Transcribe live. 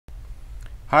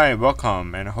Hi,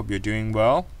 welcome, and I hope you're doing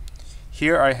well.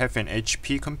 Here I have an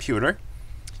HP computer,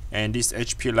 and this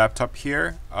HP laptop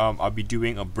here, I'll be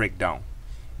doing a breakdown,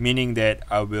 meaning that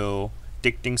I will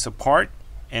take things apart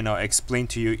and I'll explain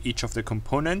to you each of the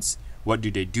components. What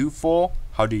do they do for?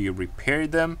 How do you repair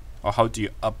them? Or how do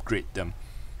you upgrade them?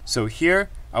 So here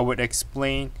I would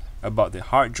explain about the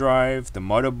hard drive, the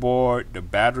motherboard, the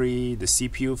battery, the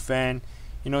CPU fan,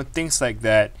 things like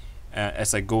that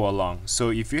as I go along. So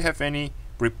if you have any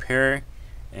repair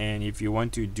and if you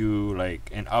want to do like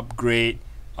an upgrade,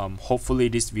 hopefully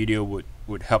this video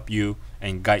would help you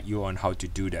and guide you on how to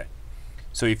do that.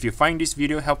 So if you find this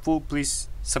video helpful, please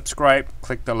subscribe,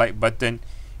 click the like button.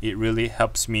 It really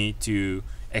helps me to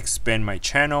expand my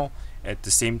channel. At the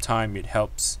same time, it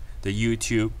helps the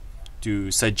YouTube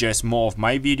to suggest more of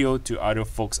my video to other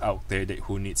folks out there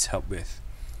who needs help with.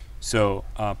 So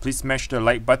please smash the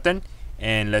like button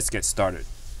and let's get started.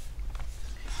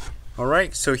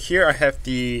 Alright, so here I have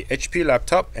the HP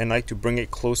laptop and I like to bring it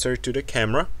closer to the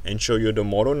camera and show you the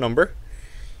model number.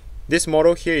 This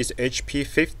model here is HP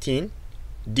 15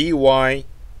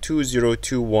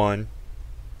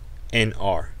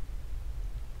 dy2021nr.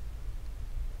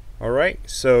 Alright,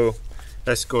 so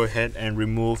let's go ahead and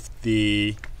remove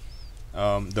the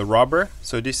rubber.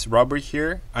 So this rubber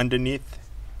here underneath,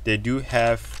 they do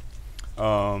have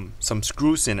some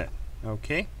screws in it.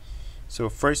 Okay, so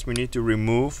first we need to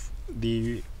remove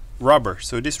the rubber.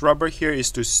 So this rubber here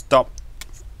is to stop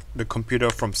the computer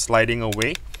from sliding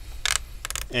away,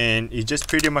 and it's just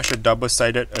pretty much a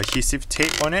double-sided adhesive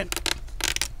tape on it.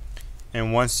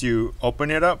 And once you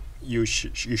open it up, you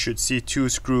should see two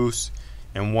screws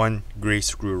and one gray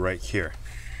screw right here.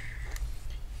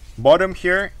 Bottom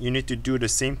here, you need to do the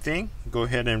same thing. Go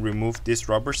ahead and remove this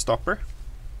rubber stopper.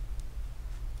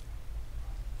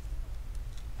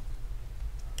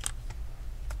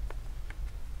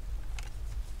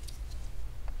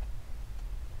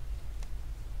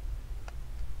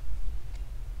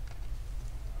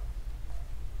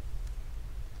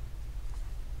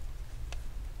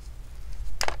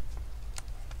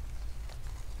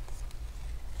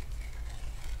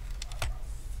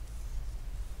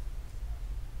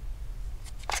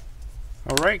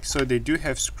 Alright, so they do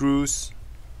have screws,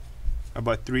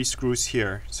 about 3 screws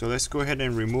here. So let's go ahead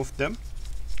and remove them.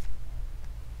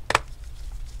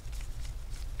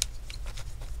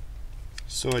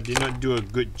 So I did not do a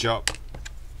good job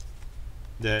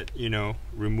that,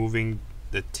 removing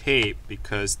the tape,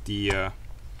 because the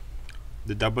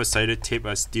double-sided tape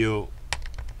are still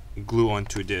glue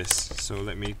onto this. So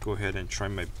let me go ahead and try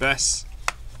my best.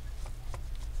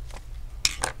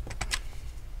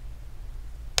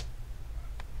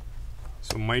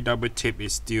 So my double tape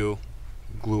is still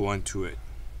glue onto it.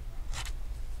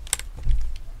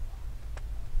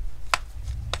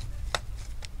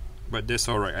 But that's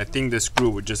alright. I think the screw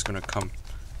was just gonna come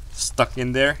stuck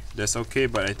in there. That's okay,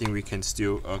 but I think we can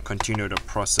still continue the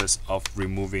process of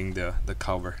removing the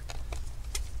cover.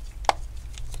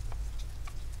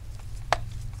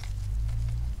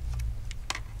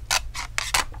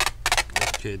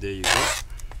 Okay, there you go.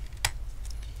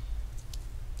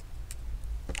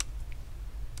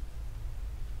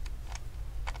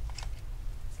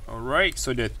 Alright,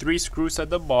 so there are 3 screws at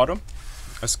the bottom.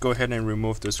 Let's go ahead and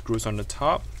remove the screws on the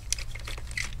top.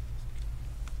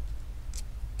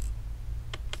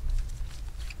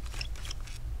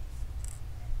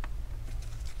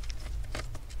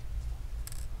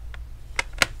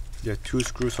 There are 2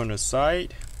 screws on the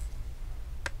side.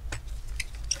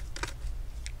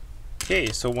 Okay,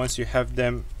 so once you have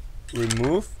them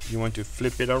removed, you want to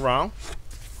flip it around.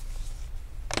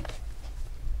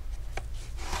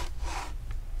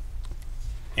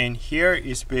 And here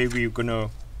is where we're gonna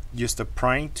use the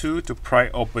prying tool to pry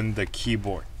open the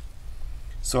keyboard.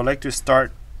 So I like to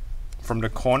start from the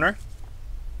corner.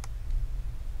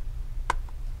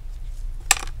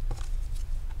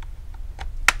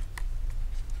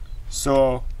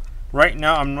 So right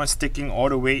now I'm not sticking all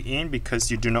the way in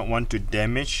because you do not want to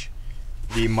damage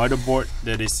the motherboard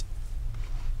that is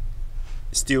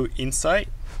still inside.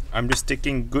 I'm just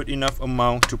sticking good enough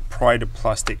amount to pry the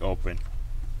plastic open.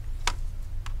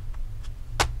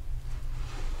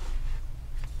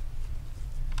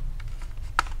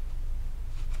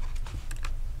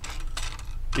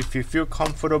 If you feel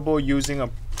comfortable using a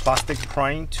plastic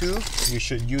prying tool, you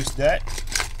should use that.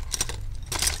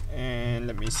 And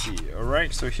let me see.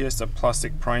 Alright, so here's the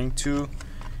plastic prying tool,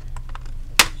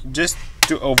 just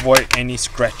to avoid any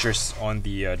scratches on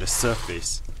the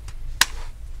surface.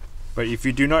 But if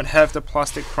you do not have the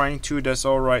plastic prying tool, that's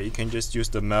alright. You can just use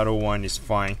the metal one, it's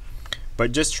fine.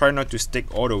 But just try not to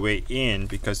stick all the way in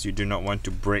because you do not want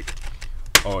to break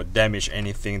or damage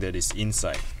anything that is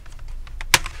inside.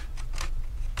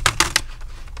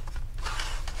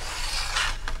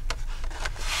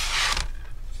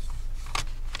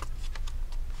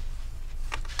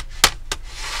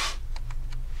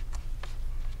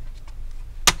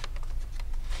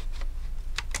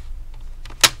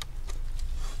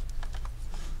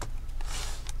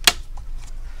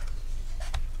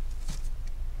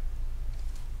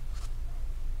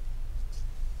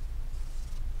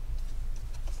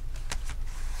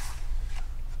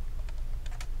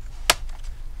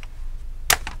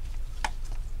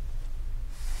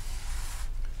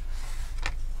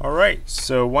 Alright,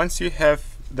 so once you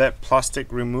have that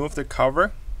plastic removed, the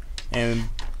cover, and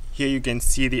here you can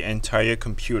see the entire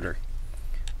computer.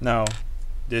 Now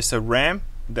there's a RAM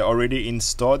that already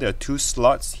installed. There are 2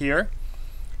 slots here,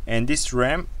 and this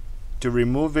RAM, to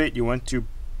remove it, you want to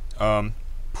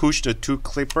push the 2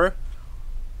 clipper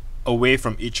away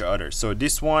from each other. So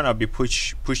this one I'll be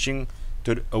pushing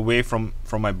away from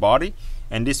my body,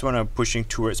 and this one I'm pushing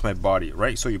towards my body,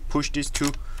 right? So you push these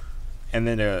 2, and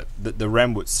then the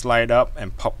RAM would slide up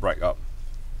and pop right up.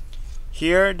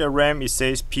 Here the RAM, it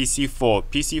says PC4.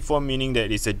 PC4 meaning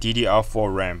that it's a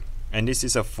DDR4 RAM, and this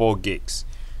is a 4 gigs.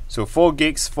 So 4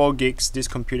 gigs, this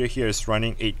computer here is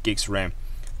running 8 gigs RAM.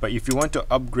 But if you want to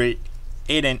upgrade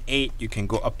 8 and 8, you can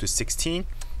go up to 16,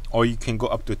 or you can go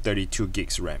up to 32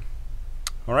 gigs RAM.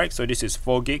 Alright, so this is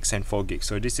 4 gigs and 4 gigs.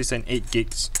 So this is an 8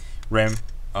 gigs RAM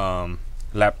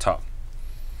laptop.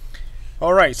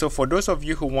 Alright, so for those of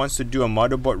you who wants to do a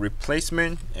motherboard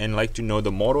replacement and like to know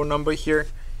the model number here,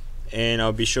 and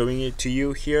I'll be showing it to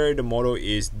you here. The model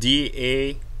is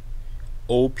DAOP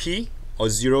or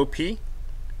 0P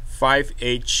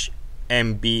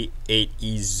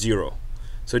 5HMB8E0.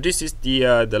 So this is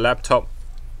the laptop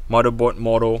motherboard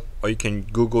model, or you can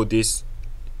Google this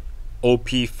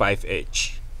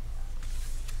OP5H.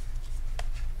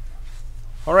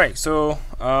 Alright, so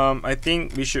I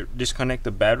think we should disconnect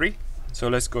the battery. So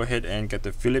let's go ahead and get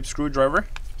the Phillips screwdriver.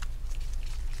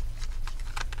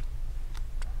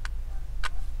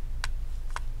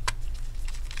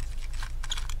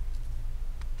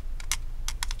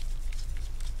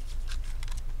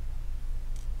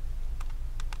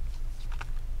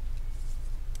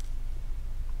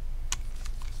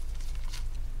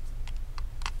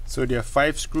 So there are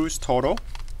 5 screws total,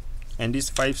 and these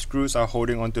 5 screws are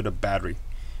holding onto the battery.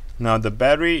 Now the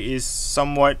battery is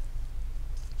somewhat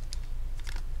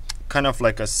kind of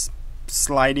like a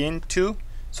slide in too.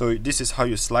 So this is how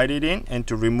you slide it in, and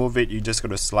to remove it you just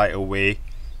got to slide away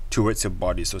towards your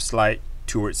body. So slide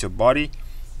towards your body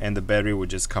and the battery will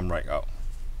just come right out.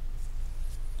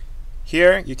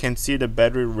 Here you can see the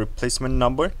battery replacement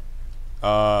number.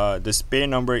 The spare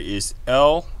number is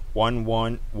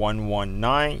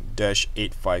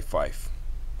L11119-855,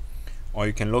 or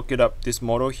you can look it up, this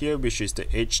model here, which is the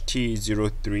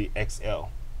HT03XL.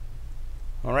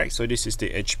 Alright, so this is the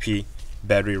HP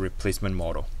battery replacement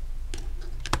model.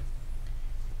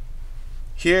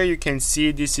 Here you can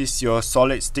see this is your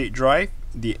solid state drive,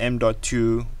 the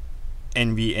M.2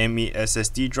 NVMe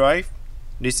SSD drive.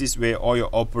 This is where all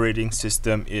your operating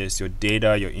system is, your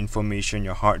data, your information,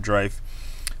 your hard drive,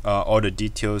 all the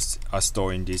details are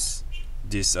stored in this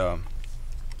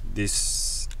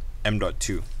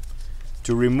M.2.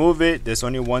 To remove it, there's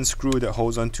only one screw that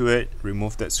holds onto it.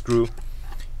 Remove that screw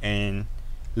and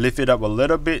lift it up a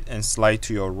little bit and slide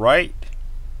to your right,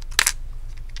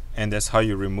 and that's how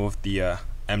you remove the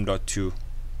M.2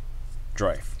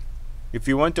 drive. If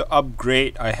you want to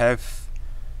upgrade, I have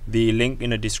the link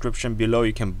in the description below.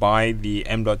 You can buy the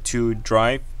M.2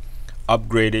 drive,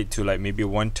 upgrade it to like maybe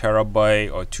 1 terabyte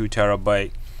or 2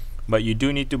 terabyte, but you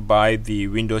do need to buy the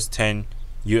Windows 10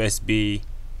 USB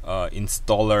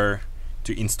installer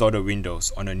to install the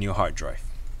Windows on a new hard drive.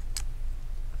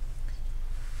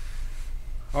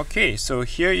 Okay, so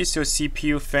here is your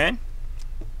CPU fan.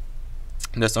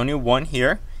 There's only one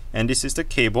here, and this is the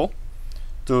cable.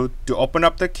 To open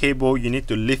up the cable, you need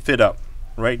to lift it up,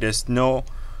 right? There's no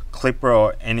clipper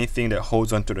or anything that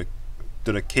holds onto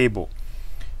the cable.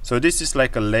 So this is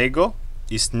like a Lego.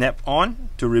 You snap on.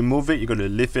 To remove it, you got to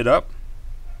lift it up.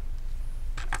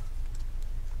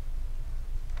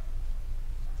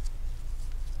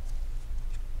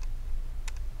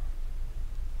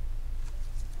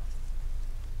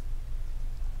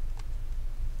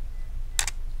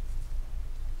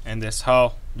 And that's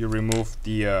how you remove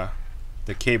the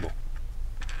cable.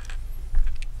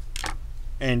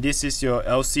 And this is your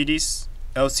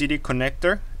LCD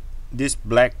connector. This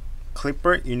black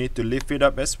clipper, you need to lift it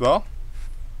up as well.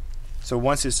 So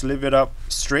once it's lifted up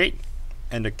straight,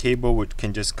 and the cable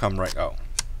can just come right out.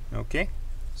 Okay,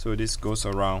 so this goes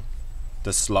around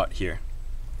the slot here.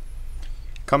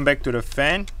 Come back to the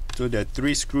fan. So there are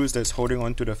 3 screws that's holding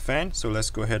onto the fan, so let's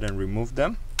go ahead and remove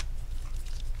them.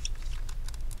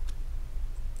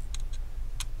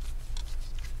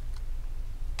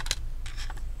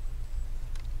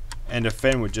 And the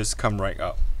fan would just come right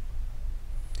out.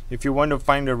 If you want to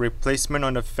find a replacement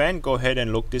on the fan, go ahead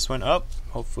and look this one up.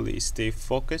 Hopefully stay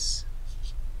focused.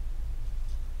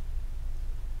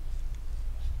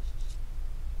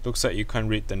 Looks like you can't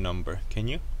read the number, can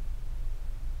you?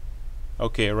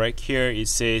 Okay, right here it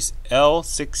says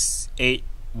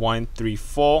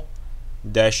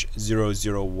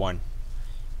L68134-001,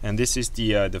 and this is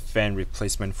the fan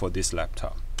replacement for this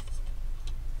laptop.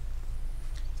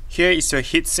 Here is your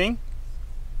heatsink,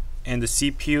 and the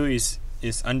CPU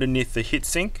is underneath the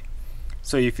heatsink.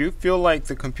 So if you feel like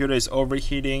the computer is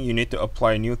overheating, you need to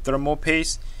apply a new thermal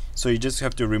paste. So you just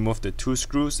have to remove the 2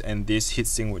 screws, and this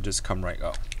heatsink will just come right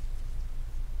out.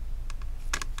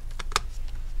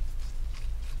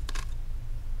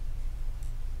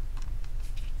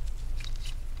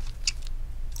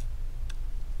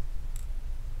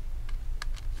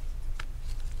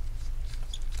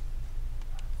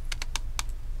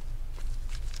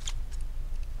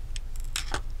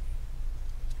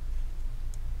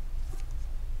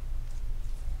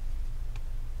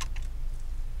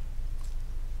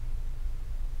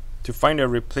 To find a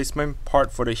replacement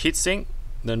part for the heatsink,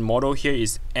 the model here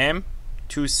is M.2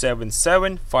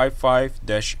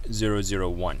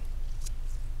 SSD55-001.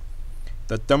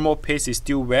 The thermal paste is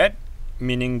still wet,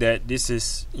 meaning that this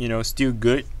is still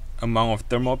good amount of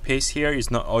thermal paste here.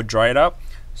 It's not all dried up,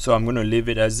 so I'm going to leave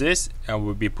it as is. I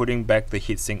will be putting back the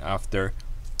heatsink after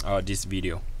this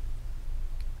video.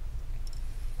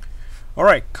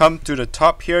 Alright, come to the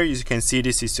top here. You can see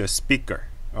this is your speaker.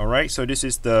 Alright, so this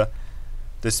is the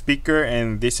speaker,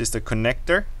 and this is the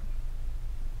connector.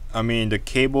 The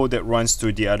cable that runs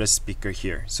to the other speaker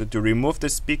here. So to remove the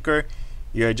speaker,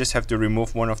 you just have to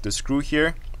remove one of the screw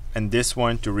here, and this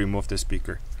one to remove the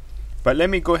speaker. But let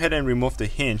me go ahead and remove the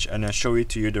hinge, and I'll show it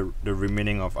to you the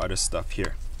remaining of other stuff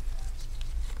here.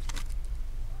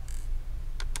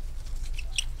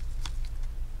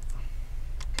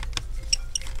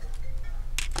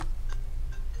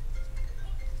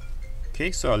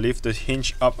 Okay, so I'll lift the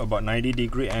hinge up about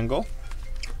 90-degree angle.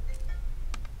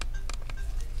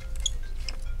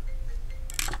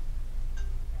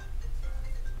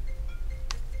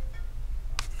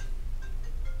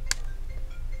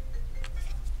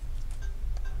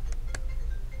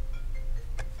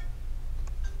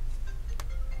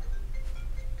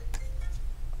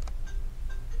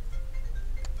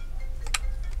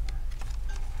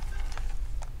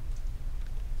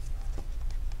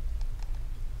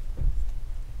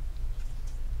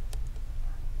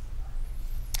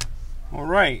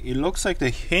 Alright, it looks like the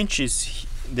hinge is,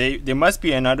 there must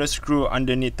be another screw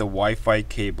underneath the Wi-Fi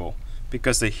cable,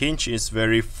 because the hinge is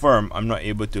very firm. I'm not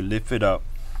able to lift it up.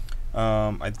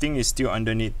 I think it's still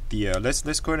underneath the,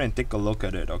 let's go ahead and take a look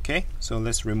at it, okay? So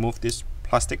let's remove this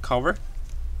plastic cover.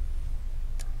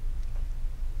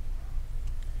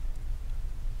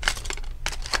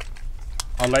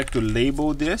 I'd like to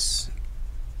label this.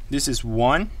 This is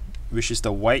 1, which is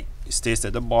the white, it stays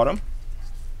at the bottom.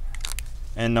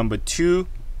 And number 2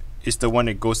 is the one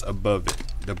that goes above it,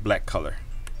 the black color.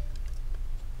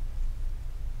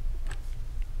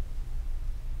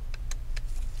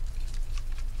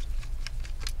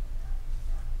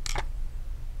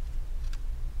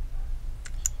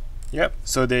 Yep,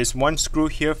 so there's 1 screw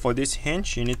here for this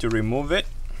hinge. You need to remove it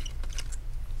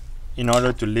in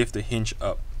order to lift the hinge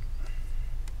up.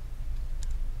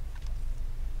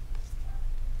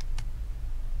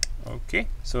 Okay,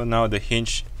 so now the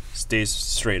hinge stays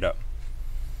straight up.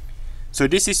 So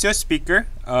this is your speaker.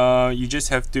 You just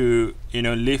have to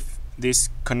lift this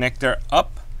connector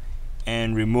up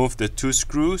and remove the 2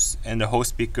 screws, and the whole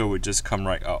speaker will just come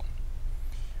right out.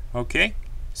 Okay,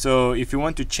 so if you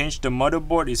want to change the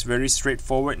motherboard, it's very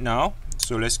straightforward now.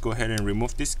 So let's go ahead and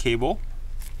remove this cable.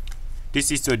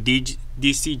 This is your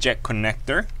DC jack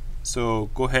connector, so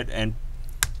go ahead and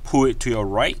pull it to your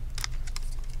right.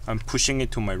 I'm pushing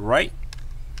it to my right,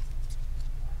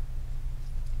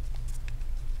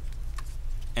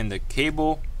 and the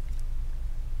cable,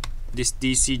 this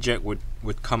DC jack would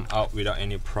come out without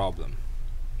any problem.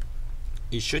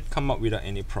 It should come out without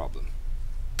any problem.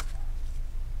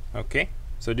 Okay,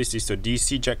 so this is the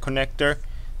DC jack connector.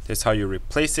 That's how you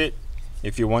replace it.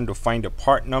 If you want to find the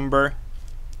part number,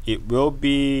 it will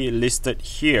be listed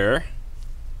here.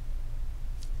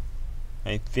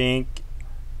 I think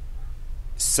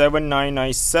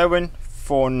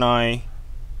 799749,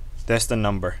 that's the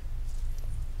number.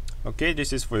 Okay,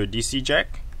 this is for your DC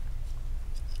jack.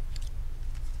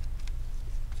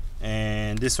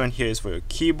 This one here is for your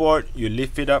keyboard. You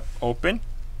lift it up, open,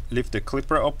 lift the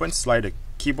clipper open, slide the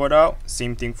keyboard out.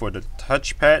 Same thing for the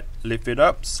touchpad, lift it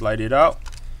up, slide it out.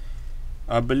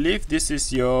 I believe this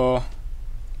is your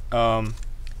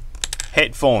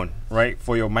headphone, right?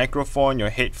 For your microphone,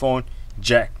 your headphone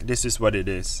jack. This is what it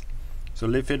is. So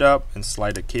lift it up and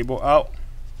slide the cable out.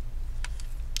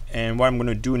 And what I'm going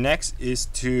to do next is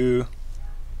to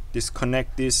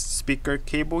disconnect this speaker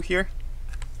cable here.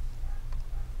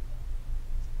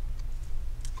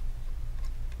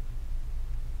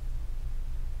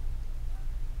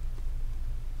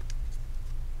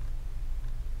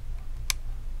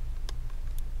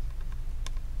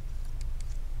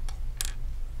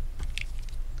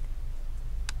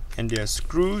 And there are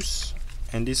screws,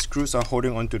 and these screws are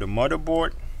holding onto the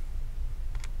motherboard.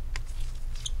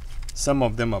 Some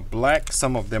of them are black,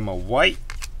 some of them are white.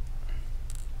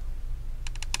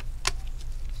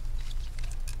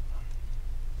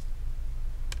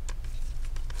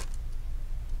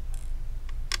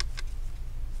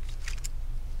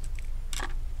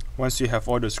 Once you have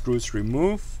all the screws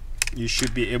removed, you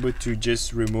should be able to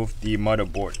just remove the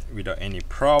motherboard without any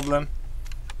problem.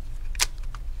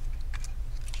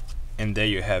 And there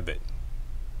you have it.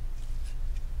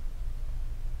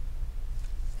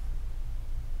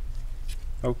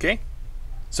 Okay,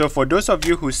 so for those of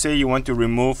you who say you want to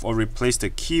remove or replace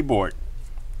the keyboard,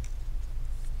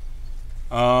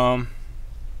 no,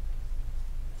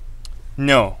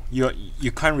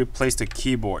 you can't replace the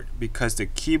keyboard, because the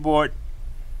keyboard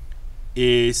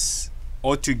is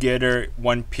altogether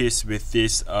one piece with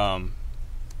this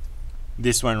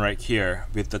this one right here,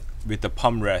 with the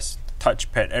palm rest,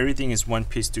 touchpad. Everything is one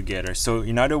piece together. So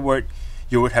in other words,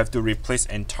 you would have to replace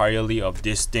entirely of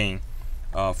this thing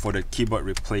for the keyboard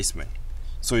replacement.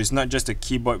 So it's not just a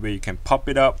keyboard where you can pop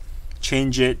it up,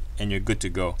 change it, and you're good to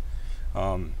go.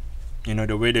 You know,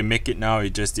 the way they make it now is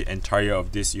just the entire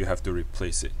of this, you have to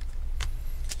replace it.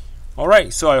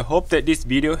 Alright, so I hope that this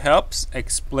video helps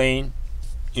explain,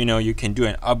 you know, you can do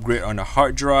an upgrade on a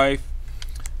hard drive,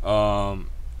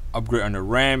 upgrade on the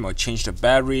RAM, or change the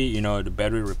battery, you know, the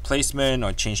battery replacement,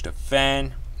 or change the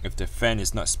fan if the fan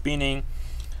is not spinning.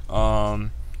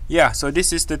 Yeah, so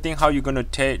this is the thing, how you're going to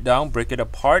tear it down, break it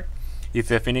apart. If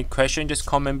you have any question, just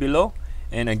comment below.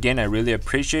 And again, I really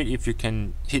appreciate if you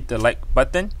can hit the like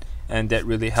button, and that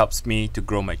really helps me to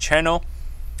grow my channel.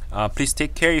 Please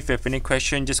take care. If you have any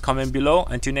question, just comment below.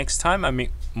 Until next time, I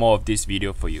make more of this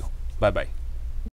video for you. Bye bye.